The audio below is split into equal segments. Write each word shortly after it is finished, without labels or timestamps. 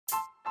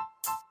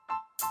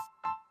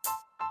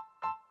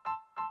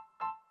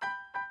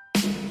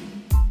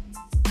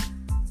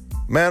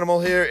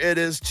Manimal here. It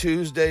is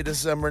Tuesday,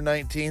 December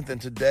 19th, and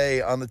today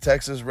on the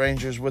Texas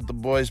Rangers with the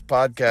Boys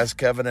podcast,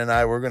 Kevin and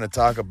I, we're going to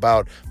talk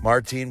about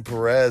Martin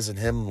Perez and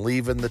him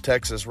leaving the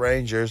Texas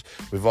Rangers.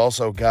 We've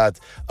also got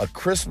a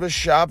Christmas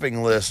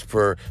shopping list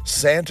for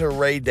Santa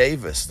Ray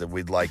Davis that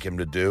we'd like him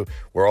to do.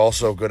 We're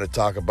also going to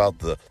talk about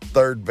the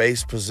third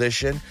base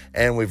position,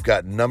 and we've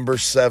got number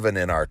 7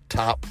 in our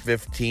top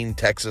 15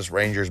 Texas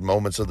Rangers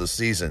moments of the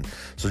season.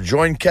 So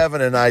join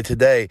Kevin and I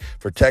today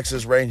for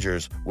Texas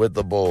Rangers with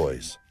the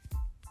Boys.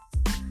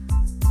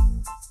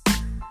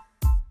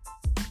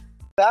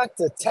 Back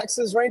to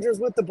Texas Rangers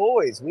with the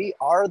Boys. We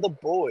are the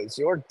Boys,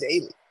 your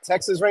daily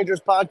Texas Rangers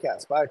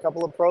podcast by a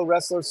couple of pro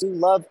wrestlers who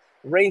love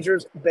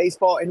Rangers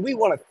baseball. And we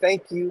want to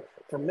thank you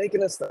for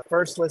making us the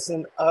first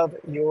listen of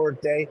your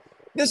day.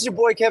 This is your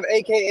boy, Kev,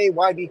 a.k.a.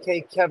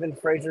 YBK Kevin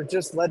Frazier,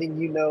 just letting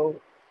you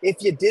know,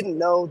 if you didn't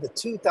know, the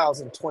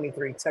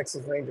 2023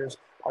 Texas Rangers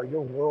are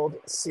your World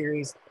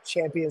Series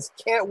champions.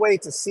 Can't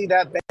wait to see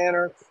that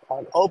banner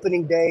on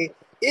opening day.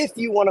 If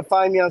you want to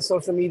find me on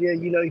social media,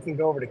 you can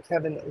go over to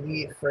Kevin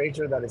Lee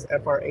Frazier. That is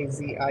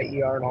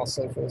Frazier on all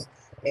socials.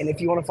 And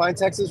if you want to find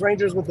Texas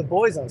Rangers with the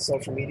Boys on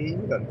social media, you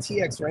can go to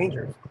TX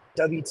Rangers,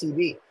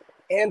 WTB.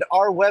 And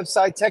our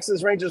website,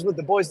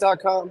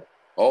 TexasRangersWithTheBoys.com.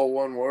 All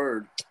one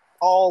word.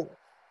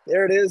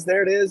 There it is.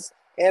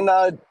 And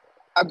I've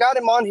got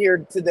him on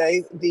here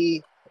today,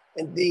 the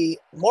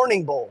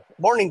Morning Bull,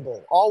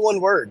 all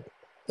one word.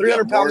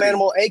 300-pound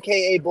Manimal,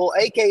 a.k.a. Bull,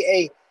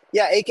 a.k.a.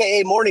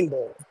 Morning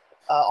Bull.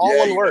 All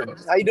one word.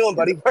 How you doing,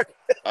 buddy?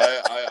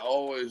 I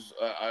always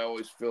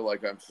feel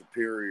like I'm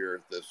superior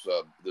at this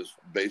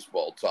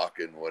baseball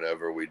talking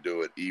whenever we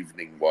do it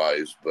evening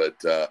wise, but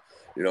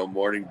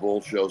Morning Bull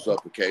shows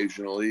up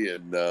occasionally,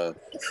 and he'll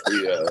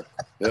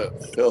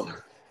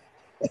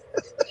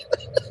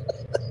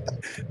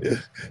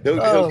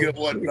get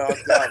one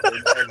knocked out,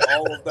 and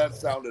all of that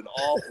sounded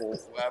awful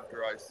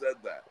after I said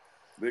that.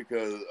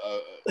 Because,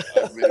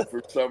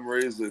 for some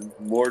reason,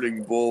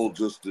 Morning Bull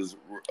just is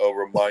a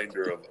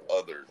reminder of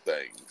other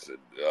things. And,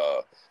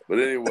 but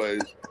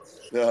anyways,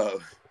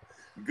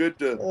 good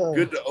to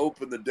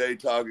open the day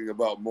talking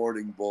about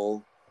Morning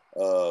Bull.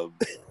 But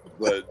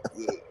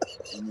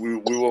we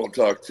won't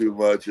talk too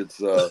much. It's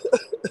a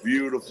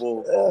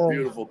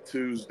beautiful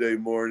Tuesday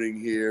morning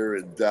here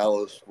in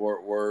Dallas,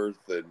 Fort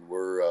Worth, and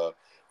we're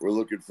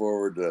looking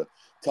forward to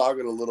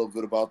talking a little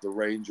bit about the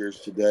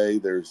Rangers today.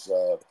 There's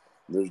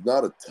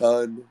not a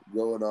ton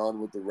going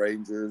on with the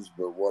Rangers,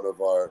 but one of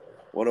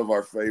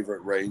our favorite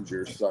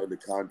Rangers signed a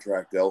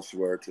contract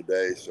elsewhere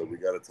today, so we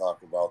got to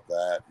talk about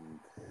that. And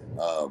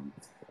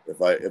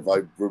if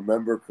I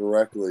remember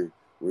correctly,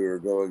 we were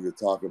going to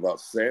talk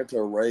about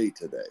Santa Ray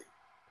today.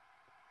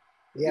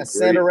 Yeah,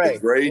 Santa Ray.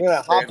 We're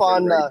gonna hop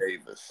on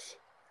Davis,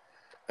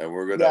 and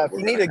we're gonna. Yeah, if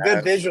you need a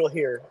good visual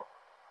here,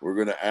 we're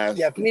gonna ask.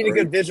 Yeah, if you need a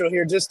good visual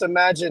here, just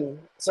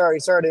imagine. Sorry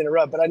to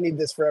interrupt, but I need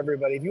this for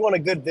everybody. If you want a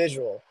good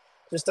visual,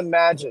 just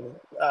imagine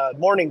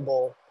Morning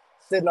Bull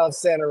sitting on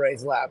Santa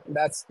Ray's lap.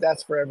 That's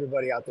for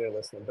everybody out there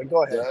listening. But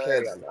go ahead,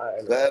 carry on.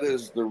 That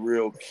is the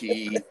real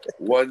key.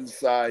 One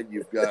side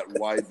you've got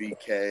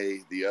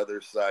YBK, the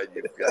other side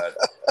you've got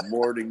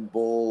Morning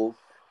Bull,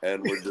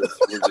 and we're just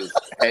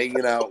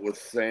hanging out with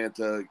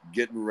Santa,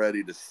 getting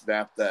ready to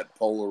snap that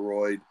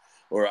Polaroid.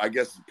 Or I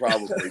guess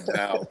probably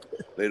now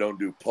they don't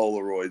do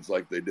Polaroids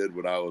like they did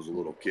when I was a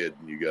little kid,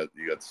 and you got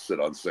to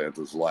sit on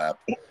Santa's lap.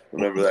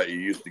 Remember that? You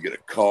used to get a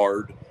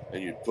card,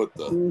 and you'd put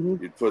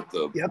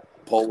the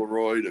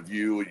Polaroid of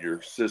you and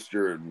your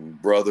sister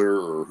and brother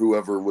or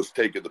whoever was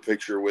taking the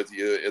picture with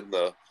you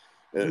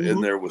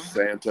in there with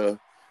Santa,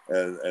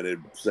 and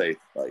it'd say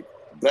like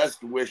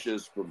best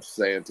wishes from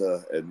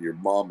Santa, and your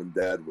mom and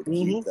dad would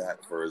keep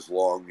that for as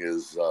long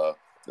as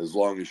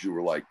you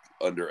were like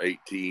under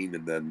 18,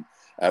 and then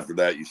after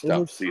that you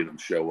stopped seeing them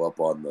show up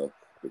on the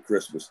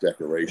Christmas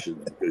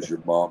decorations because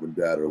your mom and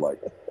dad are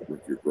like, look,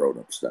 you're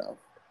grown-ups now.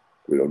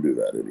 We don't do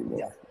that anymore.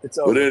 Yeah, it's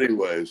over. But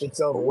anyways, it's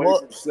over. Away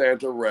from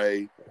Santa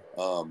Ray,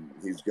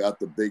 he's got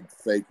the big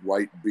fake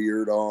white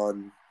beard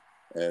on,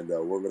 and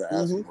we're going to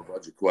ask him a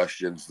bunch of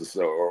questions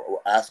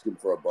or ask him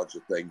for a bunch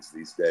of things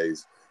these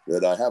days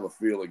that I have a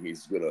feeling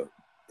he's going to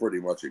pretty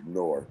much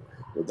ignore.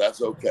 But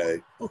that's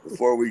okay.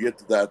 Before we get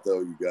to that,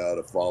 though, you got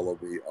to follow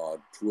me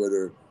on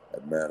Twitter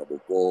at Manimal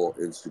Bull,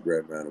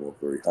 Instagram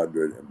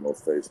Manimal300, and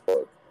both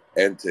Facebook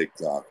and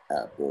TikTok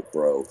at Bull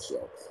Pro.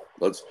 So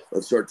let's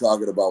start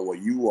talking about what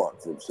you want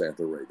from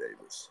Santa Ray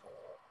Davis.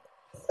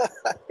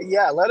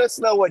 Yeah, let us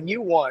know what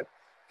you want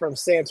from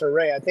Santa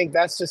Ray. I think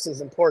that's just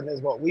as important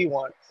as what we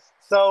want.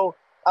 So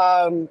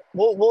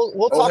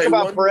we'll talk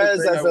about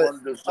Perez as I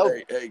wanted to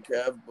say, hey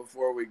Kev,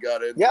 before we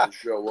got into the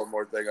show, one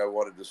more thing I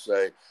wanted to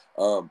say.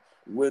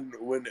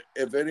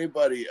 If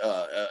anybody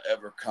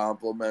ever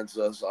compliments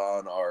us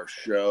on our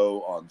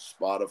show on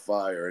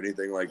Spotify or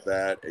anything like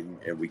that, and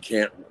we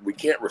can't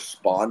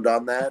respond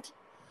on that.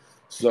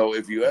 So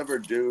if you ever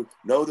do,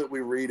 know that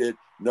we read it,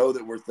 know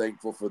that we're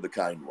thankful for the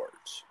kind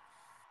words.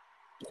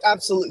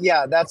 Absolutely.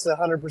 Yeah, that's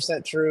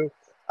 100% true.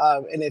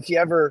 And if you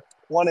ever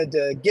wanted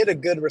to get a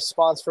good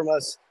response from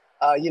us,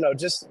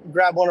 just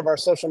grab one of our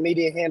social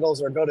media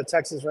handles or go to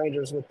Texas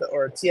Rangers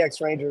or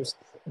TX Rangers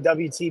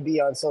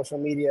WTB on social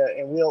media,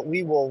 and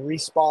we will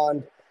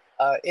respond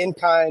in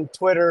kind.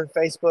 Twitter,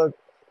 Facebook,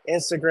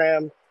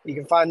 Instagram. You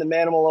can find the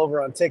Manimal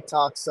over on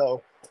TikTok.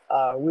 So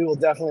we will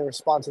definitely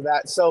respond to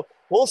that. So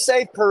we'll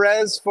save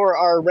Perez for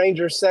our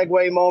Rangers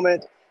segue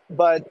moment,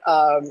 but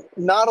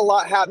not a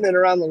lot happening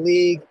around the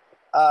league.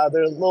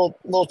 There's a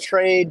little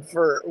trade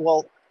for,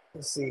 well,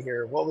 let's see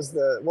here. What was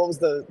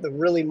the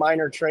really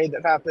minor trade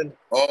that happened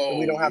that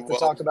we don't have to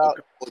talk about?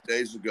 A couple of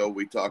days ago,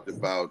 we talked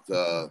about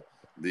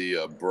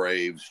the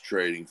Braves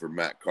trading for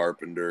Matt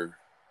Carpenter.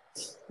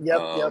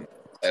 Yep.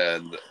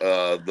 And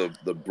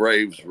the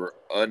Braves were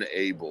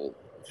unable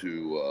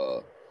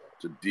to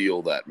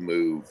deal that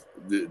move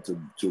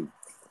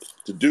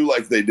to do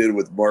like they did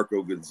with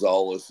Marco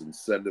Gonzalez and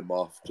send him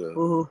off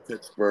to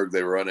Pittsburgh.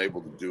 They were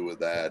unable to do with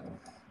that.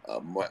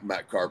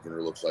 Matt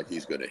Carpenter looks like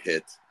he's going to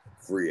hit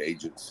free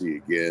agency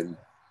again,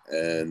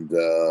 and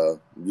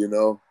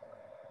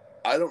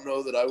I don't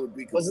know that I would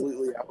be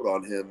completely out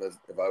on him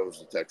if I was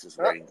the Texas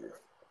Rangers.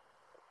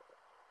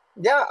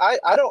 Yeah,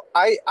 I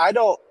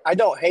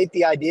don't hate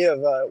the idea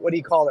of what do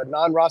you call it,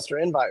 non-roster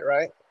invite,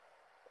 right?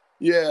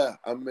 Yeah,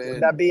 I mean,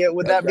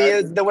 would that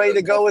be the way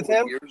to go with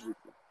him?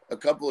 A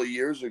couple of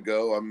years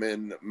ago, I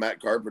mean,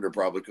 Matt Carpenter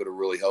probably could have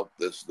really helped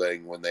this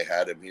thing when they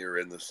had him here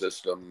in the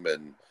system,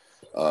 and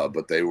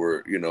but they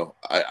were,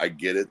 I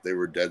get it. They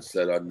were dead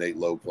set on Nate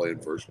Lowe playing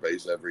first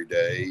base every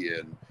day,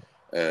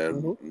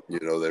 and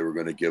they were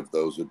going to give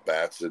those at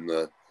bats in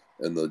the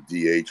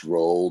DH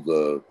role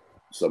to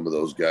some of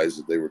those guys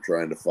that they were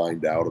trying to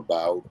find out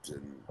about,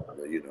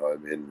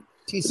 and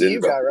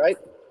TCU guy, right?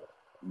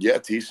 Yeah,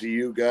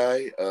 TCU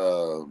guy.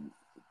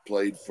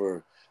 Played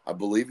for, I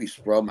believe he's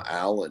from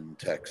Allen,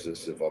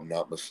 Texas, if I'm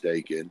not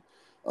mistaken.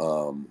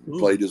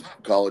 Played his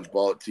college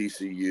ball at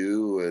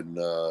TCU and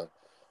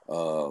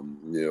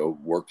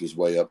worked his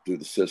way up through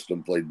the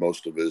system. Played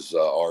most of his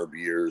ARB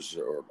years,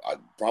 or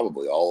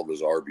probably all of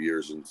his ARB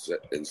years in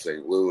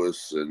St.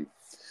 Louis, and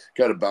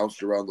kind of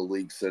bounced around the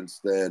league since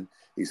then.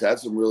 He's had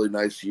some really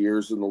nice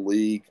years in the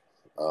league.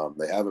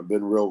 They haven't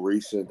been real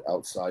recent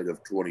outside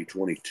of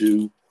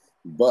 2022,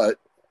 but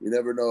you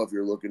never know if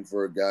you're looking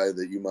for a guy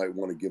that you might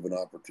want to give an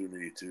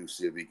opportunity to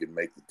see if he can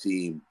make the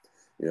team.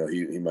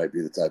 He might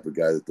be the type of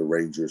guy that the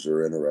Rangers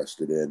are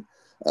interested in.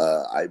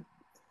 I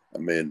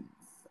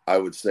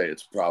would say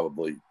it's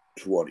probably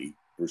 20%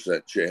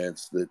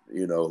 chance that,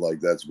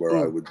 that's where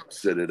I would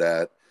sit it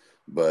at.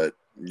 But,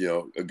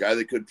 a guy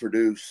that could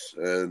produce,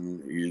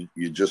 and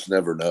you just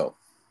never know.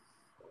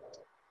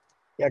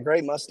 Yeah,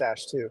 great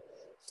mustache too.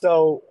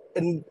 So,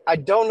 and I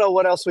don't know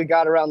what else we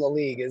got around the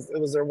league.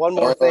 Was there one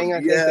more thing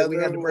think that we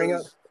had to bring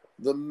up?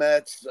 The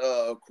Mets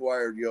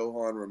acquired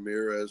Yohan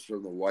Ramirez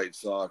from the White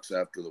Sox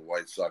after the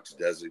White Sox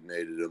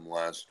designated him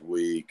last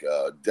week.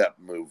 Depth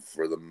move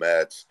for the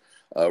Mets.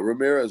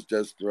 Ramirez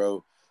does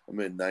throw,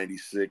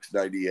 96,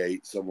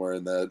 98, somewhere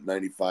in that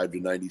 95 to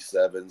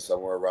 97,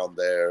 somewhere around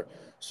there.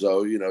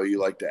 So,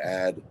 you like to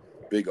add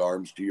big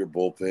arms to your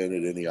bullpen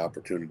at any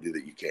opportunity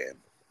that you can.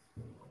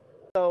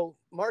 So,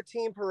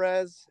 Martin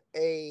Perez,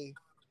 a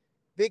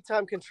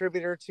big-time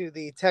contributor to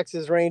the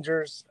Texas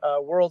Rangers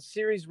World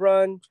Series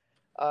run,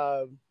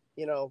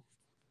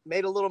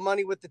 made a little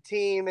money with the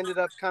team, ended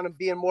up kind of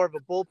being more of a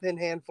bullpen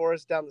hand for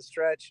us down the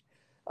stretch.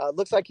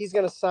 Looks like he's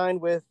going to sign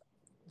with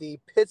the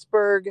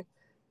Pittsburgh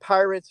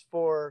Pirates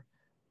for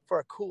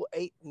a cool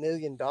 $8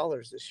 million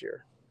this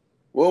year.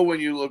 Well, when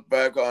you look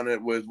back on it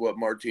with what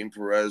Martin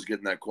Perez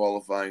getting that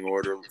qualifying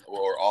order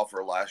or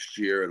offer last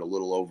year at a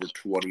little over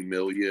 $20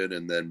 million,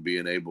 and then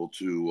being able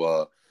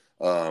to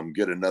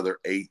get another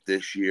 $8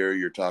 this year,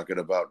 you're talking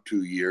about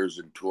 2 years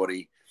and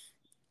 $28.5,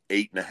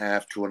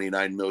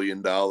 $29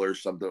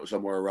 million,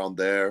 somewhere around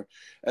there.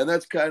 And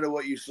that's kind of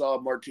what you saw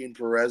Martin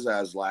Perez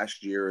as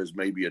last year, as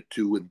maybe a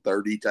 2 and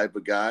 30 type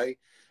of guy.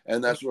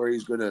 And that's where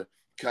he's going to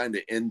kind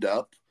of end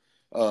up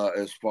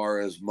as far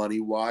as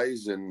money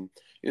wise. And,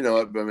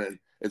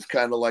 it's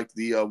kind of like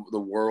the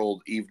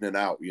world evening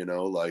out,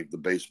 like the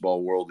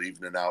baseball world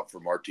evening out for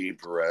Martin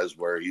Perez,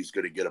 where he's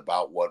going to get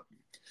about what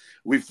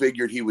we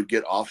figured he would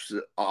get off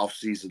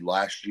season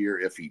last year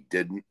if he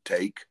didn't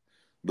take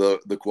the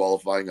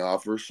qualifying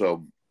offer.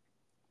 So,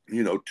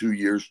 2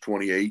 years,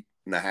 28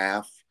 and a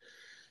half.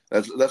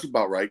 That's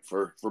about right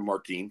for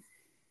Martin.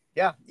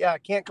 Yeah. I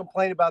can't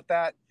complain about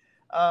that.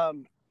 I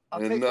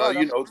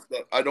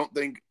don't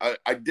think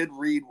I did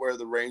read where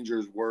the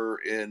Rangers were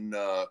in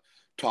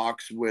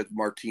talks with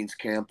Martin's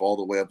camp all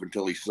the way up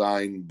until he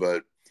signed,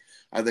 but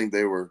I think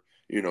they were,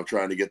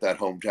 trying to get that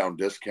hometown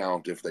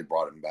discount if they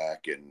brought him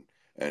back,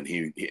 and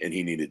he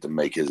needed to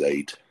make his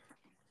 8.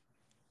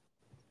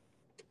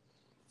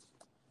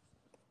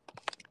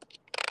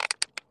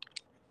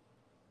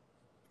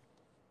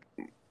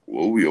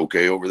 Whoa, you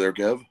okay over there,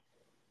 Kev?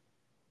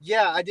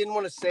 Yeah, I didn't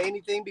want to say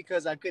anything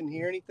because I couldn't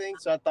hear anything,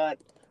 so I thought,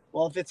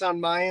 well, if it's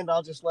on my end,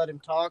 I'll just let him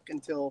talk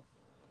until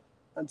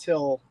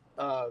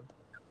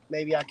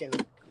maybe I can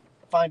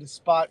find a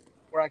spot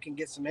where I can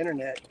get some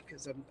internet,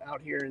 because I'm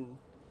out here in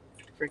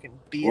freaking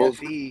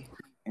BFE.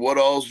 What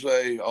I'll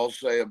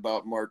say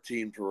about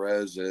Martin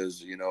Perez is,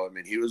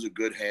 he was a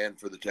good hand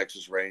for the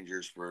Texas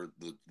Rangers for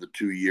the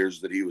 2 years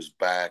that he was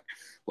back.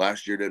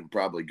 Last year didn't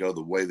probably go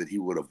the way that he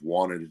would have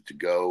wanted it to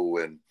go,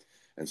 and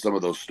some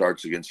of those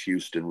starts against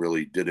Houston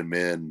really did him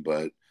in.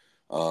 But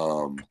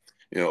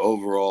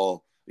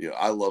overall,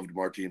 I loved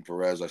Martin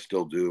Perez. I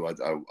still do.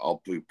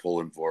 I'll be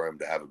pulling for him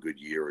to have a good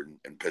year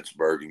in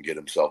Pittsburgh and get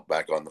himself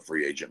back on the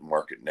free agent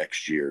market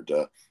next year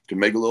to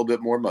make a little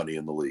bit more money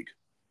in the league.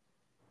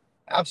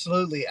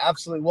 Absolutely,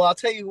 absolutely. Well, I'll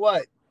tell you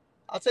what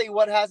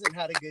hasn't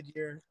had a good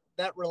year.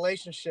 That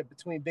relationship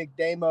between Big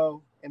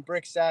Damo and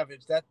Brick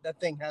Savage, that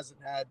thing hasn't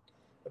had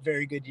a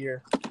very good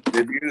year.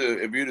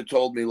 If you'd have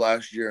told me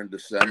last year in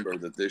December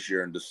that this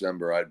year in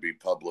December I'd be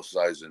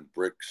publicizing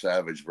Brick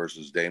Savage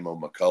versus Damo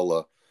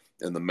McCullough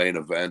in the main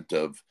event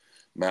of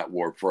Matt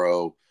War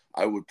Pro,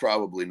 I would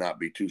probably not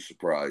be too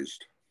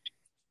surprised.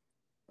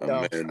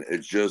 No.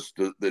 It's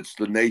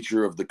the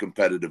nature of the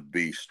competitive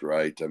beast,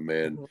 right?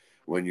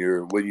 When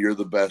you're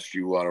the best,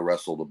 you want to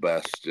wrestle the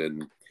best,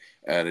 and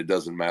it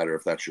doesn't matter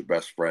if that's your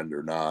best friend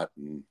or not.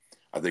 And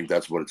I think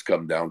that's what it's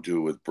come down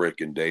to with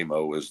Brick and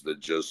Damo, is that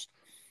just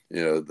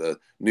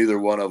neither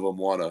one of them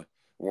want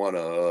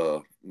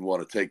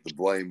to take the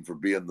blame for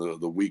being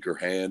the weaker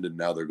hand, and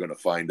now they're going to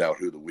find out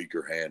who the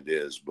weaker hand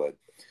is. But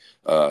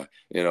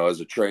as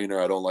a trainer,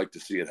 I don't like to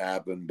see it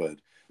happen, but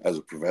as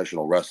a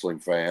professional wrestling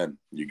fan,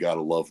 you got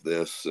to love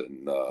this.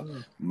 And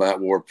Matt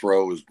War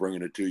Pro is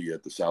bringing it to you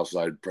at the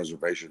Southside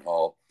Preservation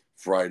Hall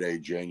Friday,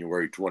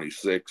 January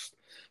 26th.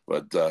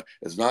 But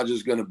it's not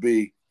just going to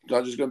be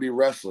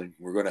wrestling.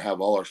 We're going to have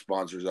all our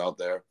sponsors out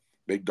there.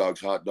 Big Dog's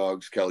Hot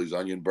Dogs, Kelly's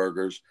Onion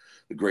Burgers,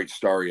 the Great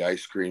Starry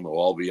Ice Cream will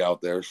all be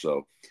out there.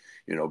 So,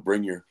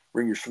 bring your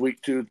sweet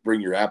tooth,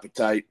 bring your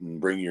appetite, and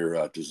bring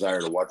your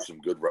desire to watch some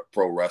good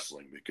pro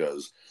wrestling,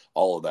 because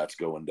all of that's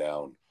going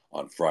down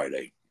on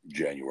Friday,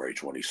 January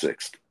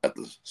 26th at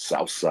the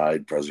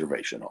Southside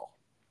Preservation Hall.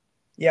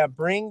 Yeah,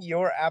 bring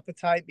your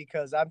appetite,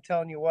 because I'm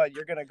telling you what,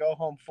 you're going to go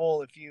home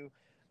full if you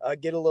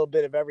get a little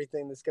bit of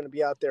everything that's going to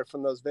be out there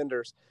from those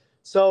vendors.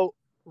 So,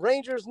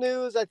 Rangers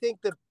news, I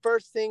think the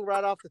first thing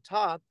right off the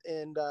top,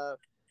 and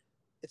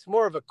it's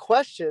more of a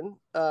question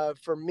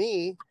for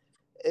me,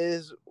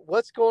 is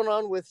what's going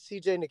on with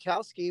CJ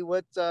Nikowski?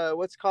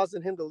 What's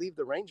causing him to leave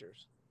the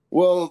Rangers?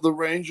 Well, the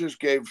Rangers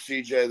gave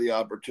CJ the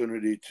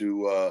opportunity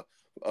to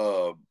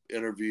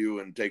interview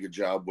and take a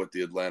job with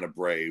the Atlanta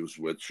Braves,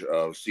 which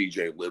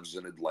CJ lives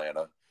in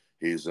Atlanta.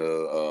 He's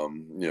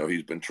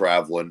he's been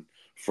traveling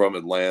from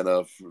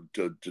Atlanta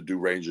to do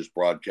Rangers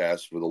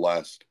broadcasts for the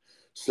last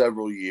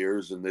several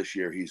years, and this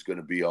year he's going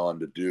to be on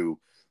to do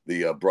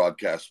the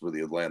broadcast for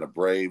the Atlanta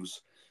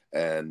Braves,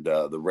 and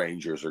the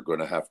Rangers are going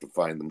to have to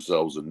find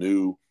themselves a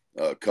new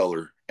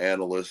color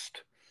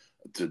analyst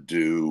to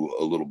do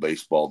a little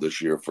baseball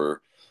this year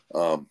for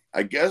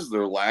I guess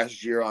their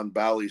last year on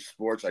Bally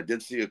Sports. I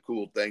did see a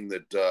cool thing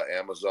that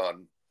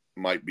Amazon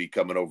might be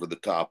coming over the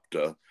top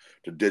to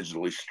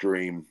digitally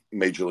stream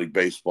Major League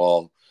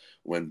Baseball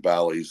when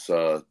Bally's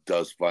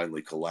does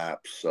finally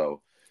collapse.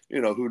 So,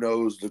 who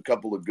knows? A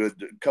couple of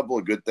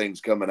good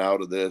things coming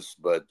out of this,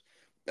 but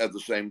at the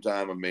same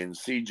time,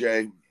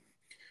 CJ,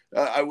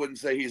 I wouldn't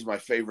say he's my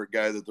favorite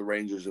guy that the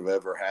Rangers have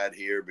ever had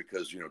here,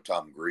 because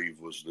Tom Grieve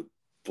was the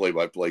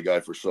play-by-play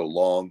guy for so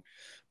long.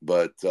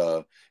 But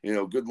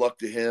good luck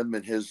to him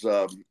and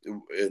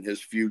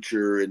his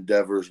future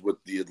endeavors with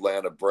the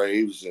Atlanta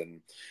Braves,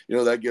 and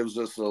that gives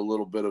us a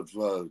little bit of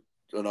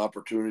an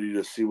opportunity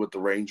to see what the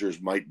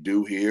Rangers might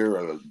do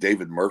here.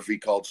 David Murphy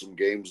called some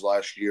games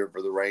last year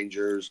for the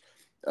Rangers.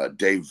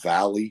 Dave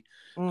Valley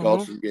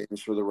called some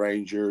games for the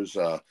Rangers.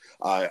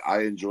 I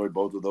enjoy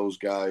both of those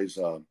guys.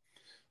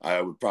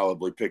 I would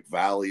probably pick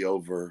Valley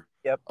over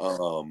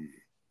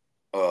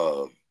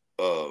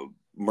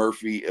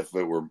Murphy if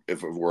it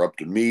were up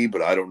to me,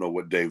 but I don't know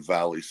what Dave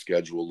Valley's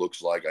schedule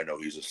looks like. I know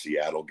he's a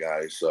Seattle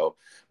guy, so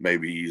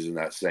maybe he's in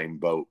that same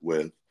boat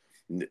with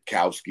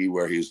Nikowski,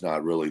 where he's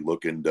not really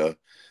looking to,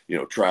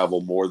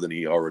 travel more than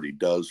he already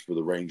does for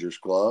the Rangers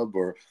club.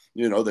 Or,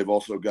 they've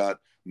also got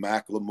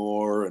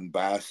McLemore and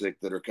Bassick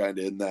that are kind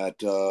of in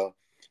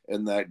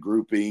that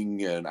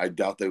grouping, and I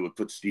doubt they would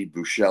put Steve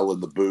Buechele in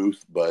the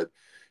booth, but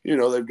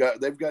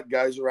they've got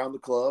guys around the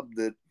club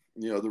that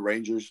the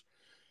Rangers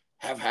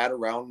have had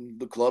around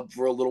the club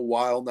for a little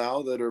while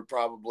now that are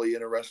probably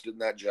interested in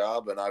that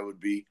job. And I would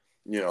be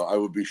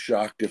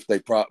shocked if they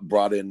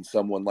brought in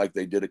someone like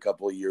they did a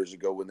couple of years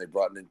ago when they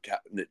brought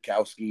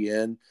Nikowski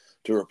in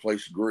to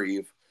replace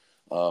Grieve.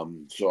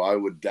 So I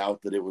would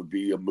doubt that it would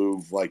be a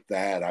move like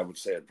that. I would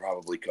say it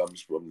probably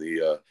comes from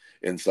the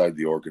inside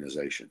the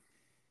organization.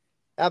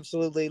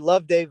 Absolutely.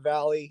 Love Dave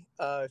Valley.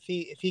 If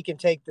he can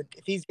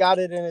if he's got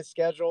it in his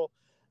schedule,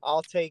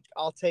 I'll take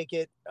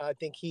it. I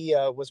think he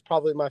was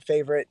probably my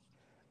favorite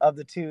of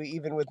the two,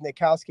 even with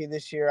Nikowski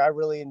this year. I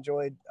really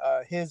enjoyed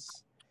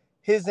his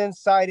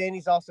insight, and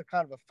he's also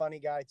kind of a funny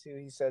guy too.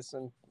 He says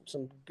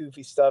some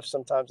goofy stuff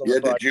sometimes on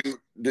the broadcast.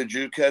 Did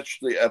you catch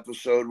the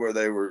episode where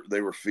they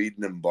were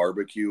feeding him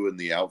barbecue in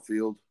the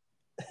outfield?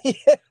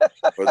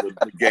 Or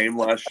the game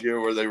last year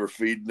where they were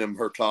feeding him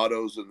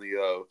hurtados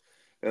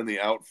in the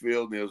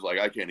outfield, and he was like,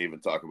 "I can't even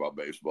talk about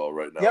baseball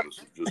right now. Yep. This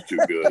is just too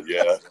good."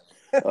 Yeah,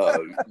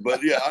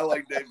 but yeah, I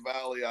like Dave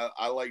Valley.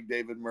 I like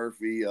David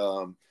Murphy.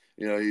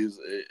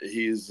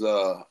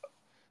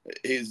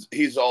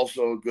 He's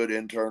also a good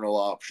internal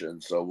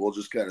option. So we'll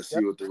just kind of see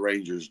Yep. what the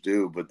Rangers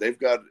do. But they've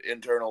got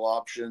internal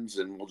options,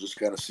 and we'll just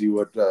kind of see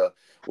what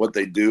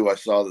they do. I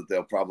saw that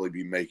they'll probably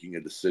be making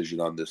a decision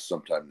on this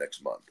sometime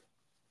next month.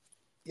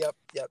 Yep.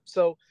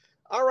 So,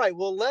 all right.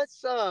 Well,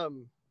 let's.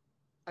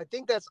 I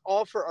think that's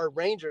all for our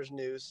Rangers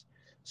news.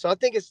 So I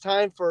think it's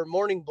time for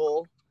Morning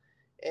Bull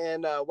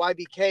and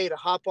YBK to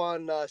hop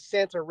on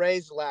Santa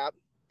Ray's lap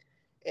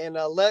and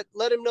let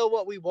him know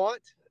what we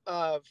want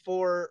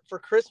for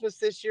Christmas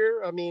this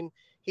year. I mean,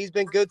 he's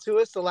been good to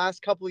us the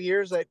last couple of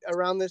years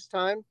around this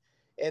time,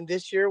 and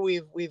this year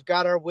we've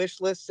got our wish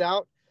lists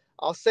out.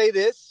 I'll say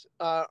this: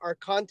 our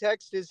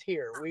context is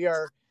here. We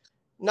are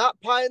not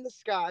pie in the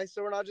sky,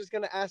 so we're not just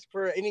going to ask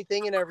for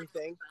anything and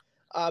everything.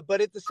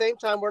 But at the same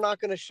time, we're not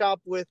going to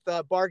shop with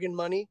bargain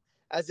money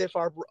as if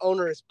our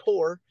owner is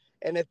poor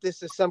and if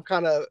this is some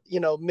kind of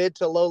mid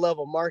to low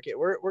level market.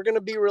 We're going to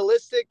be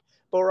realistic,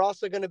 but we're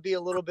also going to be a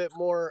little bit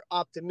more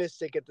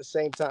optimistic at the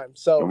same time.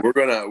 So and we're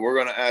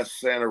gonna ask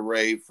Santa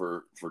Ray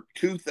for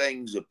two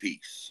things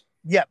apiece.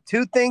 yeah,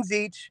 two things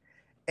each,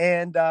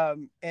 and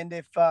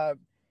if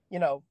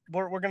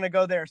we're going to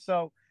go there.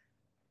 So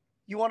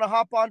you want to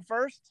hop on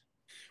first?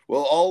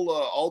 Well,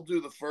 I'll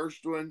do the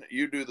first one.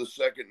 You do the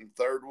second and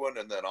third one,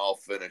 and then I'll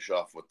finish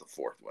off with the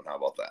fourth one. How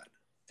about that?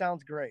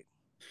 Sounds great.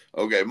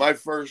 Okay, my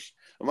first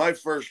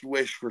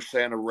wish for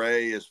Santa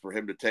Ray is for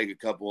him to take a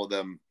couple of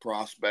them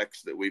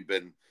prospects that we've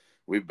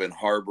been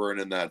harboring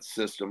in that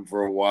system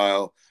for a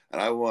while,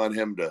 and I want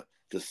him to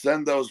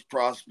send those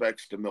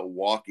prospects to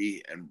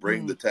Milwaukee and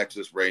bring the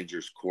Texas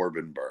Rangers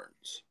Corbin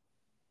Burnes.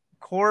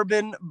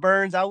 Corbin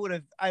Burnes. I would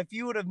have, if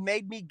you would have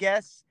made me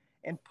guess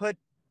and put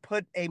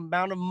a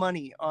amount of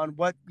money on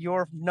what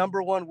your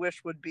number one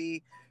wish would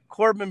be,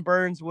 Corbin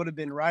Burnes would have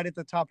been right at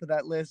the top of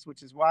that list,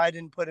 which is why I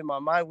didn't put him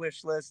on my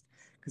wish list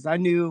because I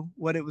knew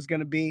what it was going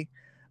to be.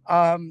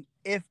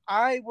 If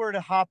I were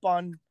to hop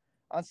on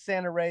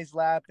Santa Ray's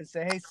lap and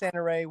say, "Hey,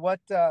 Santa Ray, what?"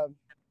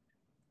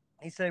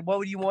 He said,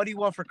 "What do you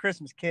want for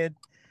Christmas, kid?"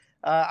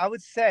 I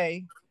would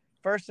say,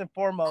 first and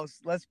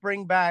foremost, let's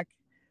bring back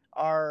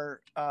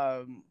our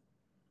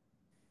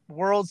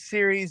World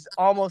Series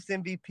almost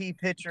MVP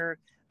pitcher,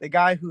 the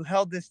guy who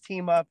held this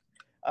team up,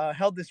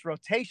 held this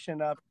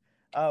rotation up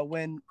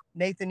when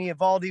Nathan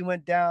Eovaldi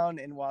went down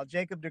and while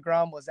Jacob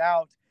deGrom was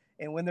out,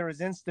 and when there was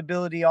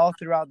instability all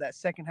throughout that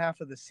second half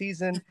of the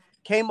season,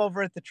 came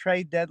over at the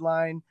trade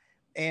deadline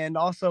and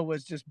also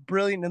was just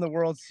brilliant in the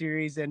World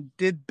Series and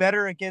did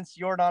better against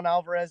Yordan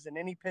Alvarez than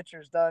any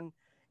pitcher's done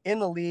in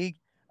the league.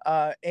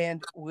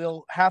 And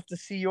we'll have to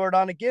see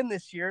Yordan again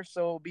this year,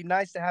 so it'll be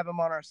nice to have him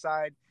on our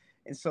side.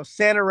 And so,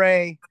 Santa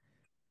Ray,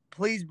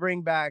 please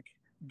bring back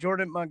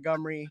Jordan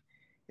Montgomery.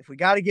 If we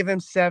got to give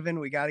him 7,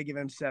 we got to give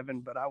him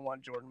 7, but I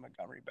want Jordan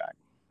Montgomery back.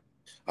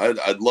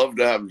 I'd love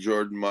to have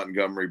Jordan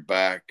Montgomery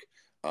back.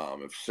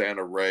 If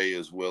Santa Ray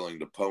is willing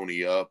to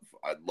pony up,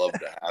 I'd love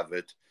to have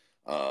it.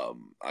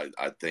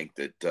 I think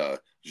that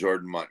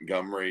Jordan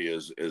Montgomery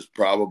is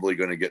probably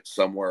going to get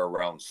somewhere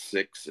around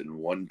 6 and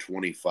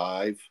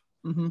 125.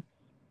 Mm-hmm.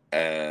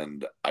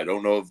 And I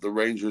don't know if the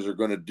Rangers are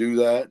going to do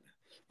that.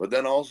 But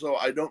then also,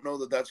 I don't know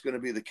that that's going to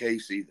be the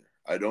case either.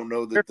 I don't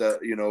know that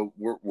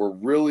we're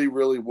really,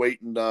 really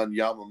waiting on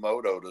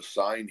Yamamoto to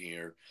sign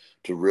here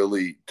to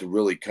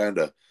really kind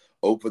of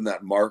open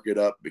that market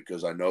up,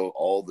 because I know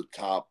all the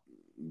top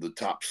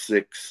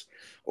 6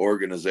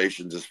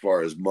 organizations as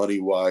far as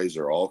money wise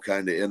are all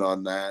kind of in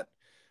on that,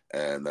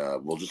 and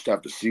we'll just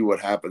have to see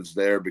what happens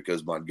there,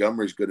 because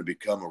Montgomery's going to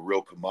become a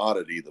real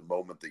commodity the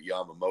moment that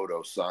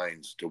Yamamoto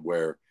signs to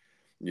where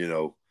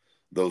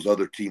those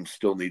other teams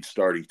still need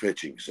starting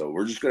pitching. So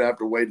we're just going to have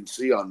to wait and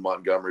see on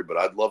Montgomery, but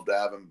I'd love to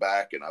have him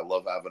back, and I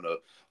love having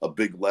a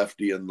big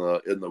lefty in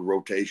the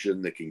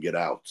rotation that can get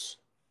outs.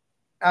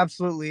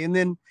 Absolutely. And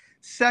then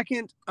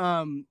second,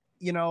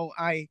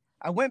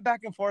 I went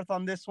back and forth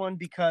on this one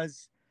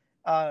because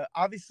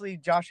obviously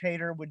Josh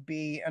Hader would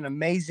be an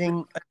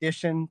amazing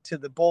addition to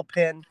the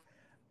bullpen.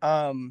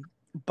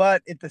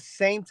 But at the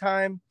same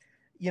time,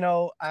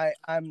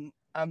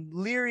 I'm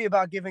leery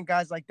about giving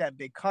guys like that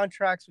big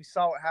contracts. We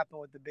saw what happened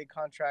with the big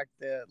contract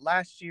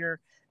last year.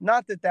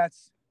 Not that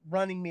that's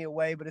running me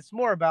away, but it's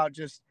more about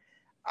just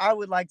I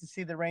would like to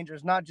see the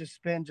Rangers not just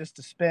spend just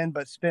to spend,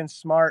 but spend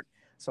smart.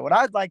 So what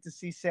I'd like to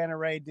see Santa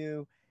Ray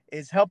do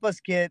is help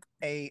us get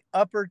a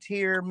upper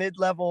tier,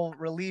 mid-level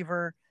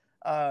reliever,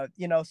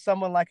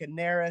 someone like a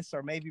Neris,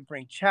 or maybe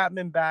bring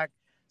Chapman back,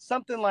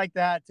 something like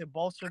that to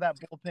bolster that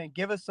bullpen,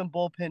 give us some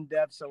bullpen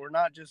depth so we're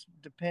not just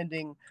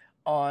depending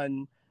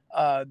on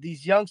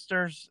these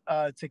youngsters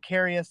to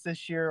carry us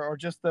this year, or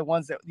just the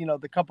ones that,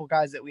 the couple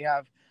guys that we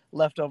have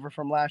left over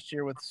from last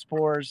year with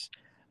Spores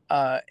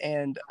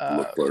and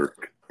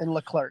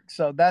Leclerc.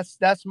 So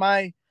that's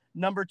my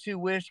number 2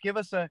 wish. Give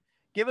us a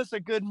Give us a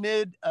good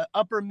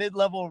upper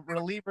mid-level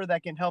reliever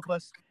that can help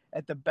us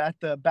at the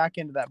back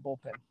end of that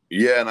bullpen.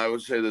 Yeah, and I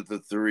would say that the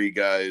three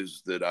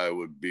guys that I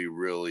would be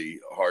really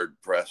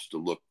hard-pressed to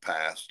look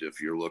past,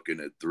 if you're looking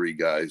at three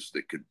guys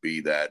that could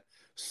be that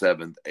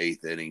seventh,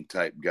 eighth inning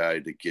type guy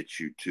to get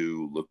you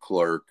to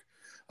Leclerc,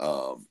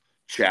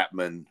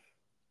 Chapman,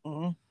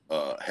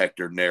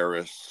 Hector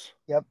Neris,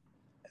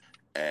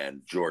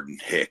 and Jordan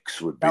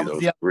Hicks would be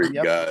those three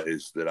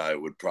guys that I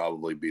would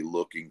probably be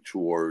looking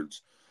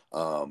towards.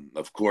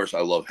 Of course,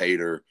 I love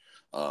Hader.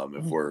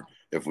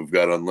 If we've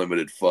got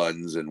unlimited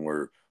funds and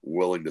we're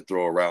willing to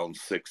throw around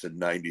 6 and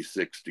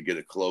 96 to get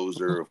a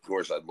closer, of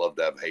course, I'd love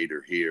to have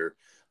Hader here.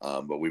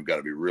 But we've got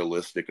to be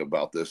realistic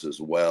about this as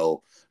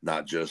well.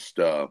 Not just,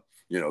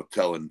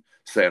 telling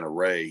Santa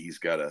Ray he's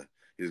got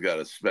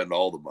to spend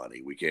all the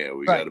money. We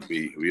got to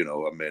be,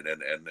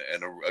 and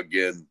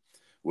again,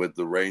 with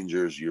the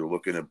Rangers, you're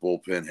looking at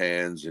bullpen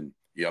hands and,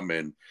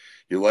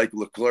 you like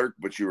Leclerc,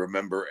 but you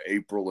remember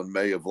April and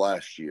May of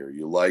last year.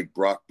 You like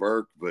Brock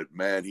Burke, but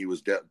man, he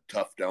was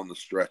tough down the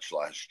stretch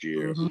last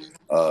year.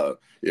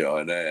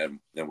 And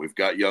we've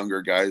got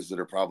younger guys that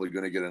are probably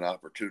going to get an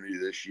opportunity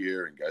this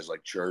year, and guys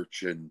like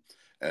Church and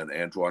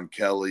Antoine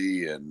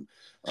Kelly, and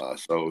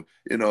so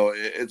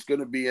it's going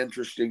to be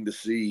interesting to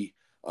see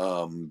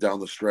down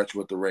the stretch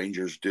what the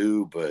Rangers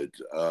do. But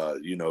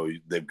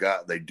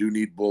they do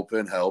need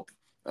bullpen help.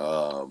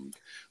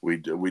 We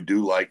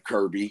do like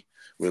Kirby.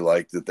 We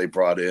like that they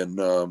brought in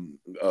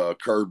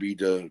Kirby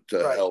to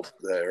help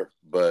there,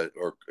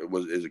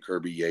 is it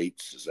Kirby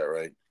Yates? Is that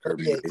right?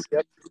 Kirby Yates.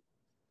 Yep.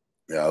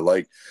 Yeah,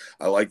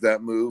 I like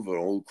that move. An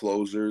old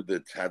closer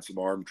that's had some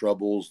arm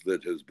troubles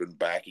that has been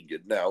back and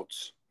getting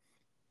outs.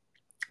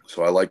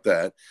 So I like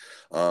that.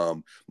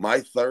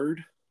 My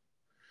third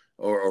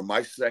or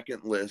my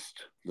second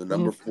list, the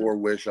number 4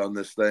 wish on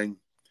this thing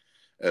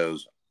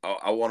is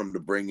I want him to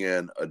bring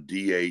in a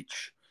DH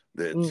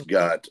that's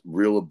got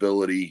real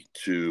ability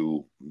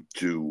to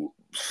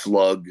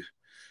slug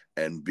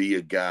and be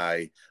a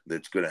guy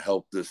that's going to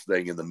help this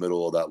thing in the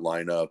middle of that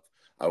lineup.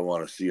 I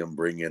want to see him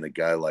bring in a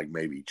guy like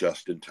maybe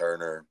Justin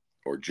Turner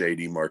or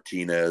JD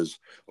Martinez,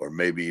 or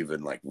maybe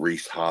even like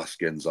Reese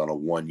Hoskins on a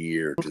 1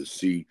 year to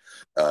see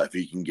if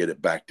he can get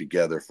it back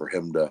together for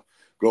him to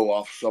go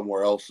off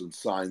somewhere else and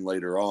sign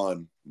later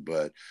on.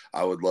 But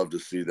I would love to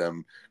see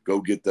them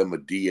go get them a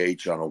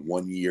DH on a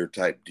 1 year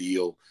type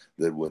deal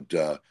that would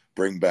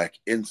bring back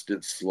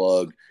instant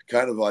slug,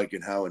 kind of like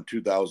in how in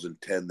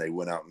 2010 they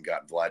went out and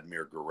got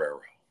Vladimir Guerrero.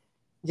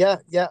 Yeah.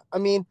 I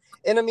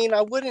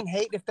wouldn't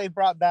hate if they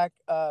brought back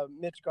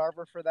Mitch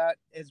Garver for that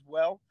as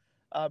well.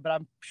 But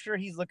I'm sure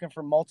he's looking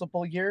for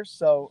multiple years.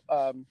 So,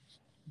 I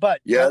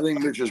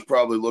think Mitch is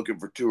probably looking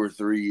for 2 or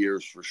 3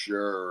 years for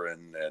sure.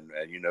 And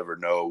you never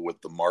know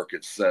with the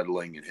market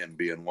settling and him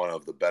being one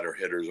of the better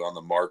hitters on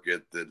the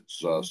market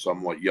that's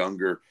somewhat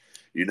younger.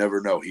 You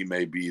never know. He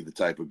may be the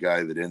type of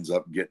guy that ends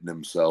up getting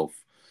himself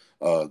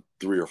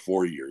 3 or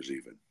 4 years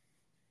even.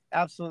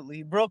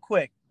 Absolutely. Real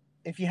quick,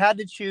 if you had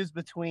to choose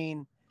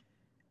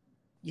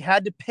you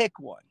had to pick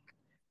one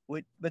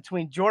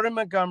between Jordan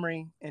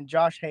Montgomery and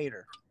Josh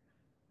Hader,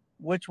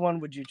 which one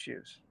would you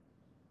choose?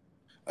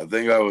 I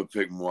think I would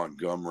pick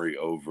Montgomery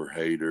over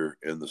Hader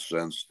in the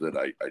sense that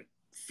I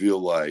feel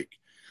like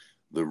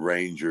the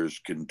Rangers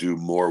can do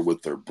more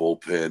with their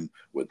bullpen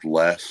with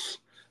less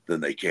than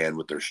they can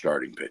with their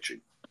starting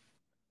pitching.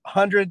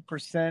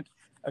 100%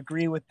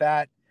 agree with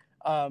that.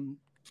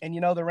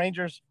 The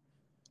Rangers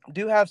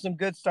do have some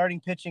good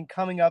starting pitching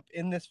coming up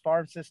in this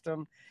farm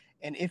system.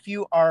 And if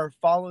you are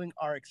following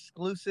our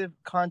exclusive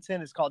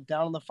content, it's called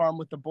Down on the Farm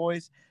with the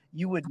Boys,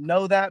 you would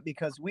know that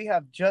because we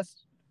have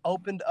just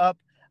opened up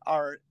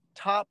our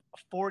top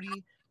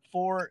 40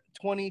 for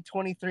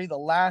 2023, the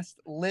last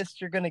list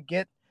you're going to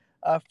get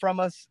from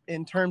us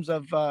in terms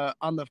of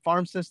on the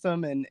farm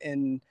system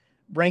and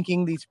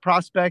ranking these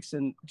prospects.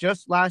 And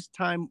just last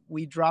time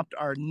we dropped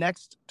our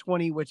next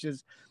 20, which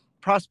is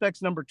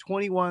prospects number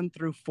 21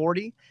 through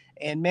 40.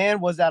 And man,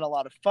 was that a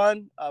lot of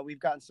fun. We've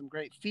gotten some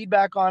great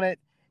feedback on it.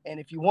 And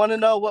if you want to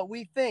know what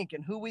we think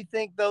and who we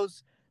think the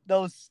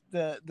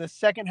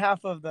second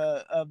half of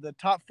the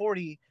top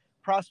 40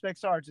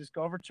 prospects are, just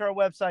go over to our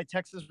website,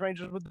 Texas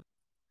Rangers with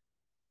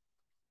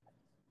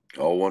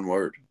all one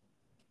word.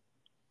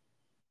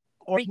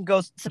 Or you can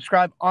go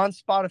subscribe on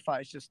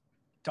Spotify. It's just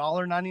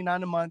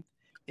 $1.99 a month.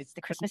 It's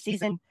the Christmas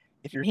season.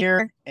 If you're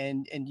here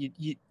and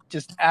you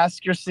just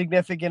ask your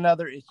significant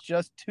other, it's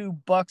just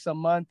 $2 a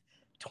month,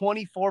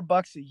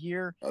 $24 a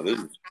year. Oh, this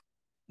is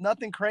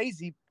nothing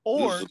crazy.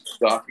 Or this is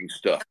stocking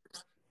stuff.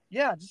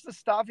 Yeah, just a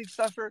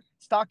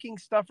stocking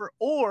stuffer.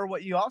 Or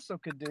what you also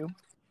could do,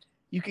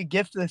 you could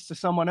gift this to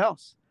someone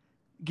else.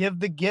 Give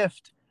the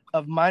gift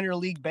of minor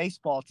league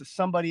baseball to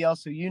somebody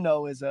else who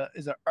is a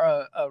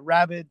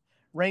rabid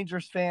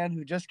Rangers fan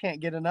who just can't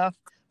get enough.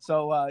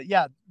 So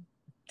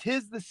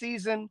tis the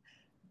season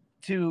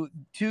to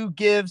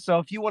give. So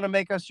if you want to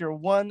make us your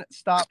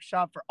one-stop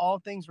shop for all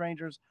things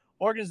Rangers,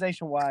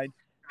 organization-wide,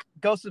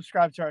 go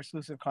subscribe to our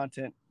exclusive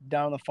content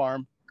Down on the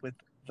Farm with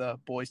the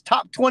Boys.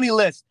 Top 20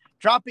 list.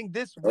 dropping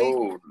this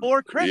week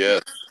for Christmas.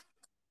 Yes.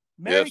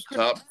 Merry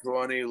Christmas. Top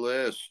 20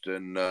 list.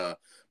 And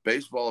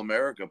Baseball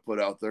America put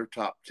out their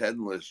top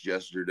 10 list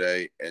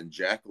yesterday, and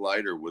Jack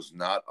Leiter was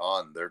not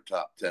on their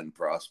top 10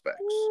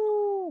 prospects.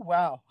 Ooh,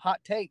 wow. Hot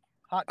take.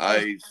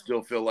 I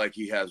still feel like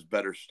he has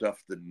better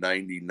stuff than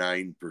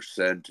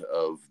 99%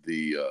 of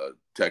the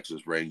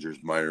Texas Rangers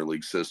minor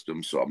league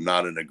system. So I'm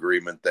not in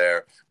agreement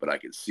there, but I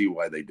can see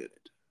why they did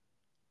it.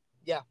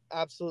 Yeah,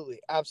 absolutely.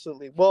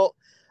 Absolutely. Well,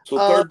 so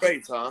third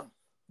base, huh?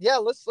 Yeah,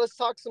 let's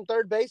talk some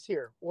third base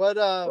here.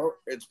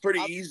 It's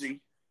pretty easy.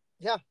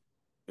 Yeah.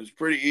 It's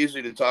pretty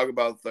easy to talk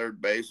about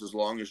third base as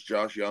long as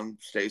Josh Young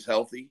stays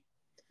healthy.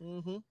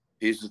 Mm-hmm.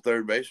 He's the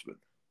third baseman.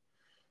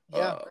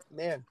 Yeah,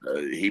 man.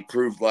 He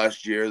proved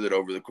last year that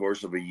over the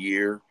course of a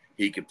year,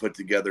 he could put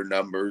together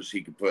numbers.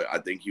 I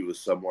think he was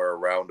somewhere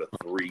around a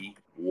 3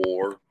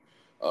 WAR,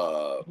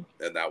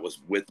 and that was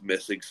with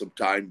missing some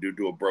time due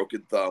to a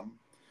broken thumb.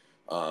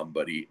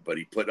 But he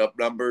put up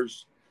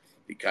numbers.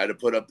 He kind of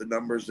put up the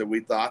numbers that we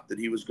thought that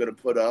he was going to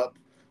put up.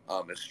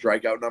 His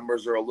strikeout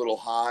numbers are a little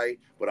high,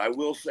 but I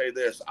will say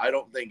this. I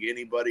don't think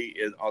anybody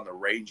on the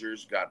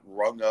Rangers got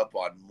rung up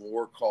on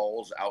more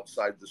calls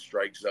outside the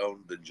strike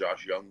zone than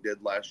Josh Young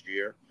did last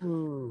year.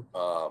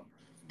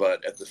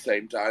 But at the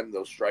same time,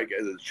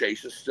 the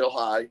chase is still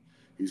high.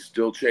 He's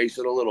still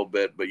chasing a little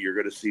bit, but you're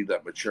going to see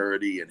that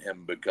maturity and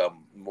him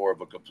become more of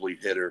a complete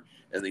hitter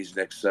in these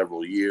next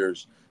several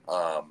years.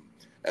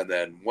 And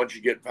then once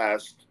you get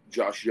past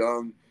Josh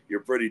Young, you're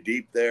pretty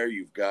deep there.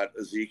 You've got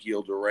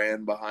Ezekiel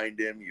Duran behind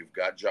him. You've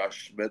got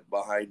Josh Smith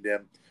behind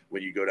him.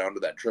 When you go down to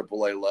that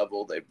AAA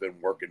level, they've been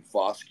working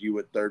Foscue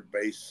at third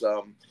base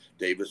some.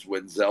 Davis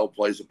Wenzel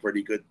plays a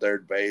pretty good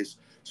third base.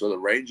 So the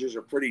Rangers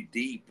are pretty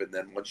deep. And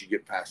then once you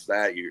get past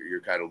that, you're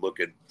kind of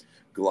looking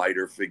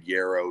Glider,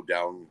 Figueroa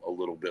down a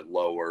little bit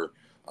lower.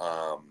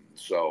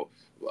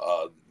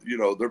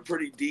 They're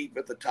pretty deep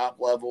at the top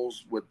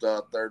levels with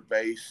third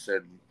base.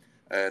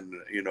 And,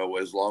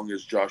 as long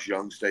as Josh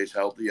Young stays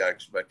healthy, I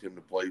expect him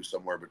to play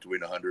somewhere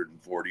between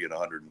 140 and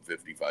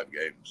 155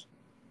 games.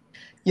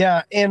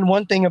 Yeah, and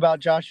one thing about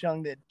Josh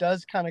Young that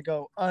does kind of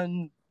go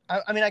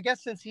I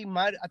guess since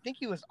I think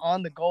he was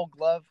on the Gold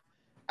Glove,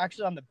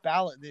 actually on the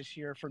ballot this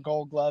year for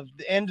Gold Glove,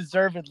 and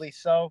deservedly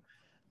so,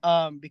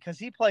 because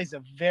he plays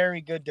a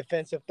very good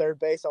defensive third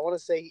base. I want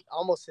to say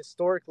almost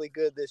historically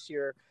good this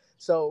year.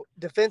 So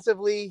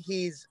defensively,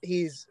 he's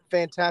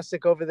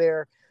fantastic over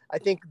there. I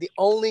think the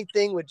only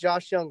thing with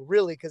Josh Young,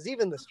 really, because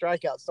even the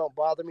strikeouts don't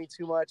bother me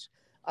too much,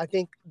 I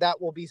think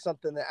that will be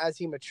something that as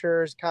he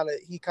matures,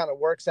 he kind of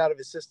works out of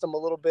his system a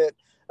little bit.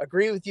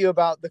 Agree with you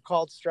about the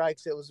called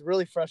strikes. It was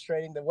really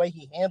frustrating. The way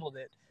he handled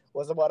it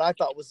was what I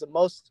thought was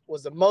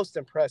the most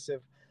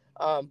impressive.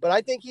 But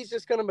I think he's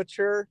just going to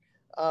mature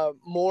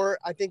more.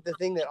 I think the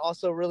thing that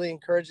also really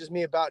encourages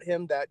me about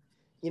him that,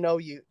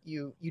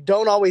 you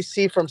don't always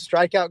see from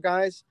strikeout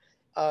guys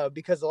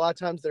because a lot of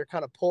times they're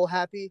kind of pull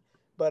happy.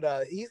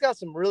 But he's got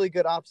some really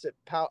good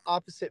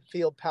opposite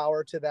field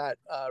power to that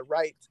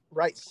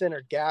right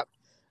center gap.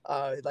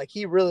 Like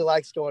he really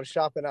likes going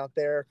shopping out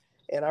there,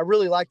 and I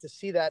really like to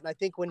see that. And I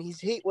think when he's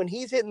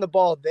hitting the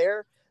ball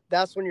there,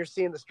 that's when you're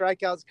seeing the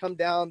strikeouts come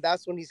down.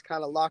 That's when he's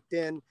kind of locked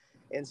in.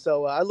 And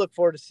so I look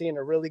forward to seeing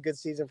a really good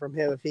season from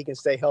him if he can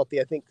stay healthy.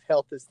 I think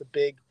health is the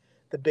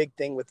big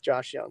thing with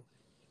Josh Young.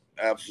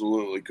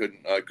 Absolutely,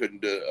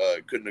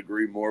 couldn't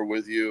agree more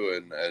with you,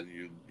 and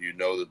you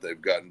know that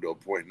they've gotten to a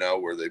point now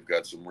where they've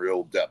got some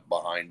real depth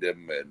behind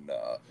him, and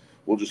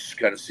we'll just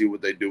kind of see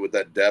what they do with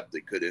that depth.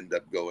 They could end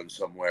up going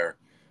somewhere,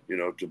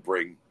 to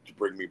bring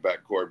me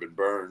back Corbin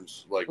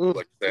Burns, like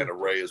Santa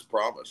Ray has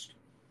promised.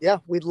 Yeah,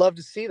 we'd love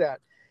to see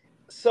that.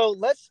 So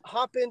let's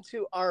hop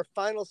into our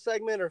final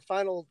segment or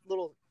final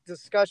little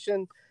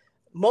discussion.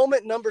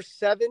 Moment number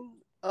 7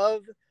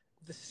 of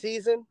the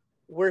season.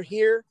 We're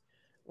here.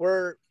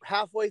 We're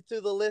halfway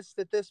through the list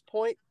at this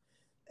point.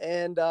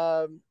 And,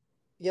 the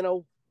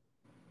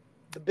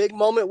big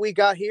moment we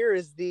got here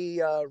is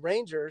the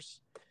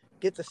Rangers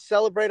get to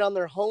celebrate on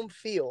their home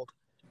field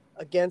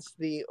against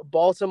the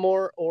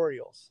Baltimore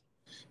Orioles.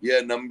 Yeah,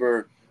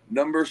 number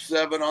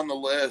 7 on the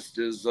list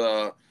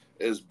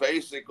is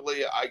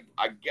basically,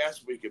 I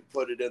guess we could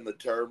put it in the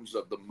terms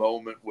of the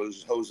moment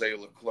was Jose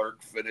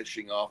Leclerc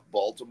finishing off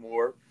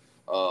Baltimore.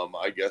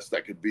 I guess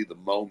that could be the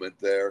moment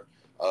there.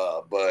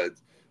 But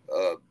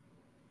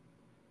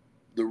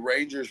the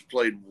Rangers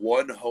played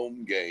one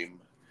home game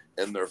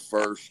in their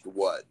first,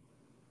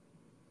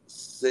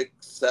 6,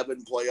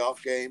 7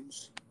 playoff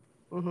games?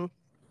 Mm-hmm.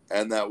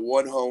 And that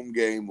one home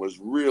game was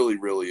really,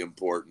 really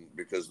important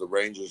because the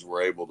Rangers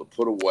were able to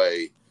put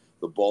away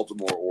the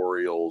Baltimore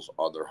Orioles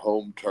on their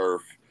home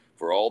turf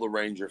for all the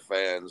Ranger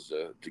fans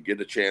to get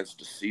a chance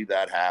to see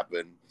that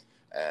happen.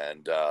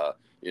 And,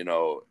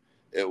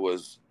 it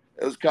was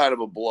kind of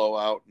a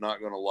blowout,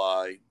 not going to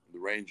lie. The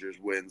Rangers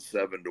win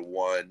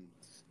 7-1.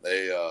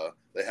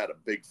 They had a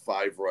big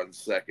 5-run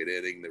second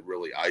inning that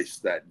really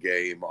iced that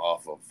game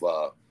off of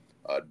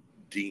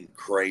Dean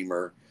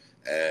Kramer.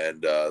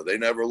 And they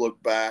never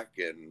looked back,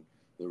 and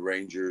the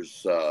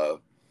Rangers,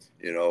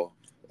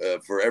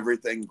 for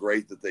everything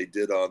great that they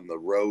did on the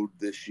road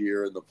this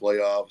year in the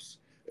playoffs,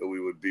 we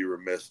would be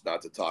remiss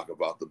not to talk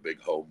about the big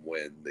home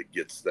win that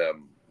gets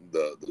them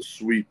the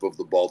sweep of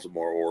the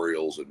Baltimore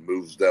Orioles and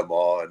moves them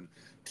on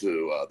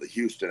to the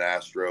Houston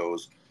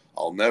Astros.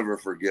 I'll never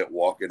forget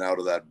walking out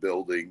of that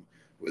building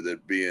with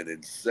it being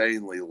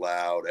insanely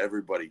loud,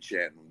 everybody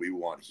chanting, "We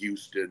want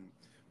Houston,"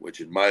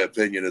 which in my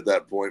opinion at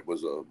that point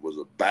was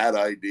a bad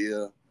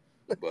idea,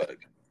 but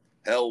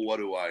hell, what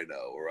do I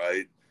know,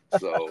 right?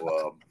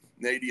 So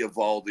Nate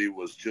Eovaldi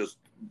was just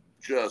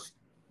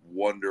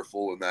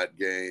wonderful in that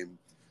game.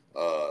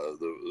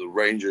 The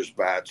Rangers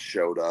bats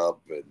showed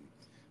up,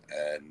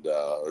 and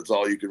it's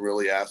all you can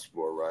really ask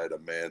for, right?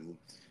 Man,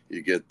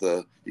 you get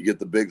the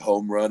big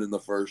home run in the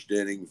first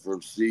inning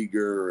from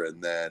Seager,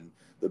 and then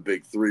the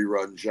big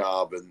 3-run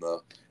job in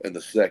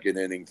the second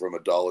inning from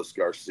Adolis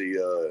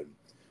Garcia. And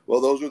well,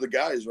 those are the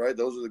guys, right?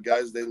 Those are the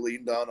guys they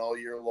leaned on all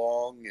year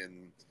long,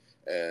 and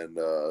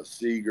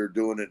Seager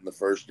doing it in the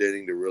first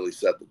inning to really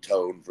set the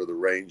tone for the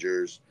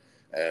Rangers,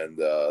 and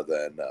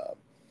then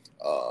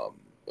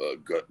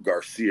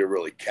Garcia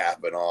really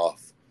capping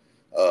off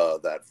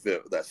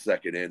that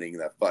second inning,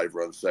 that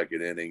 5-run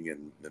second inning,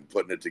 and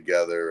putting it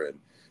together, and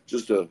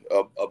just a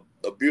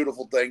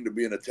beautiful thing to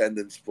be in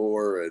attendance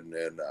for,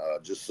 and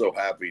just so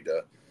happy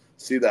to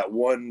see that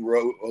one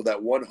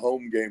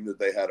home game that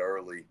they had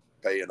early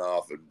paying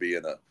off and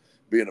being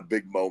a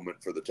big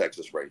moment for the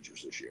Texas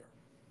Rangers this year.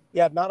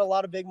 Yeah, not a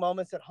lot of big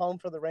moments at home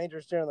for the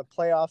Rangers during the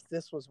playoffs.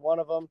 This was one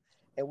of them,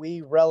 and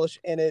we relish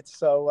in it.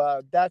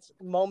 So that's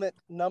moment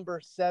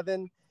number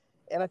 7.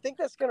 And I think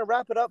that's going to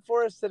wrap it up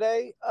for us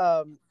today.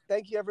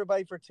 Thank you,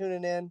 everybody, for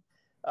tuning in.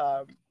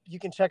 You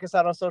can check us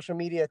out on social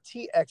media,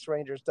 TX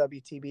Rangers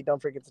WTB.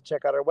 Don't forget to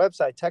check out our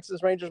website,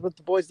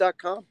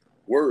 TexasRangersWithTheBoys.com.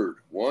 Word.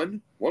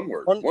 One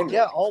word.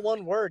 Yeah, all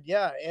one word.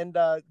 Yeah. And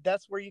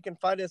that's where you can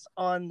find us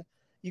on.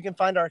 You can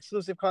find our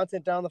exclusive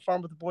content down the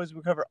farm with the boys.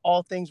 We cover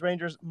all things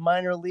Rangers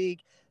minor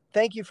league.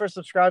 Thank you for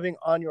subscribing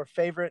on your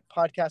favorite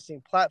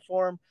podcasting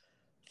platform.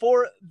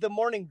 For the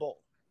Morning Bowl,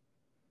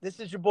 this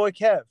is your boy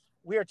Kev.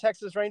 We are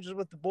Texas Rangers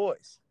with the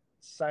Boys,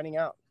 signing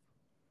out.